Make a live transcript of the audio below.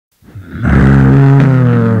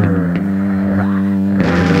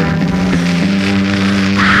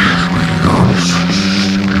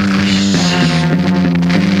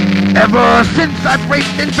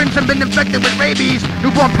infants have been infected with rabies.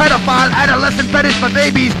 Newborn pedophile, adolescent fetish for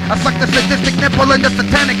babies. I suck the sadistic nipple in the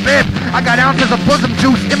satanic bib. I got ounces of bosom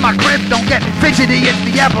juice in my crib. Don't get fidgety, it's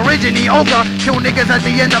the aborigine ogre. Kill niggas at the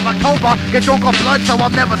end of October. Get drunk off blood so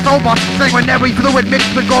I'm never sober. Sanguinary fluid mixed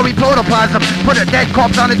with gory protoplasm. Put a dead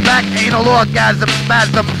corpse on his back, anal orgasm,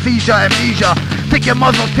 spasm, seizure, amnesia. Pick your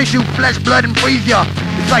muscle tissue, flesh, blood, and freeze ya.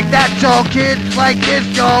 It's like that, y'all, kids. It's like this,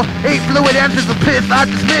 y'all. 8 fluid ounces of piss, I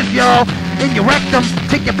dismiss, y'all. In your rectum,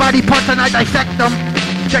 take your body parts and I dissect them.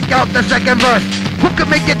 Check out the second verse. Who can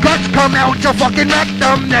make your guts come out your fucking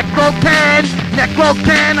rectum? Necro can,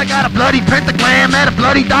 I got a bloody pentagram and a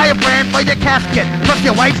bloody diaphragm for your casket. Plus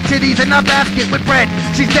your wife's titties in a basket with bread.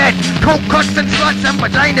 She's dead. Cold cuts and sluts and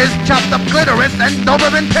vaginas, chopped up clitoris and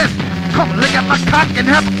Doberman piss. Come lick at my cock and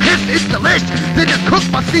have a kiss, it's delish. Then you cook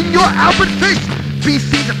my Senor Albert fish.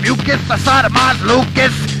 BC's and mucus, I sodomize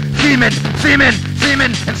Lucas. Semen,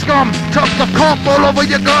 and scum. Chunks of cum all over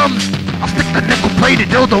your gums. I'll stick the nickel-plated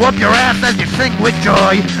dildo up your ass as you sing with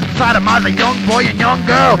joy. Sodomize a young boy and young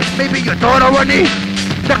girl, maybe your daughter or niece.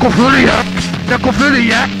 Necrophiliac,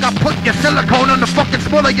 I put your silicone on the fucking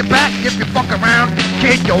small of your back. If you fuck around,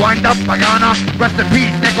 kid, you'll wind up like Anna. Rest in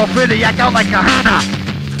peace, necrophiliac, out like a Hannah.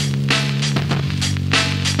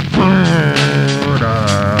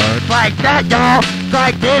 It's like that, y'all. It's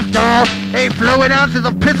like this, y'all. 8 fluid ounces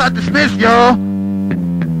of piss I dismiss, y'all.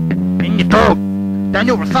 In your throat, down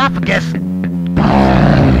your esophagus.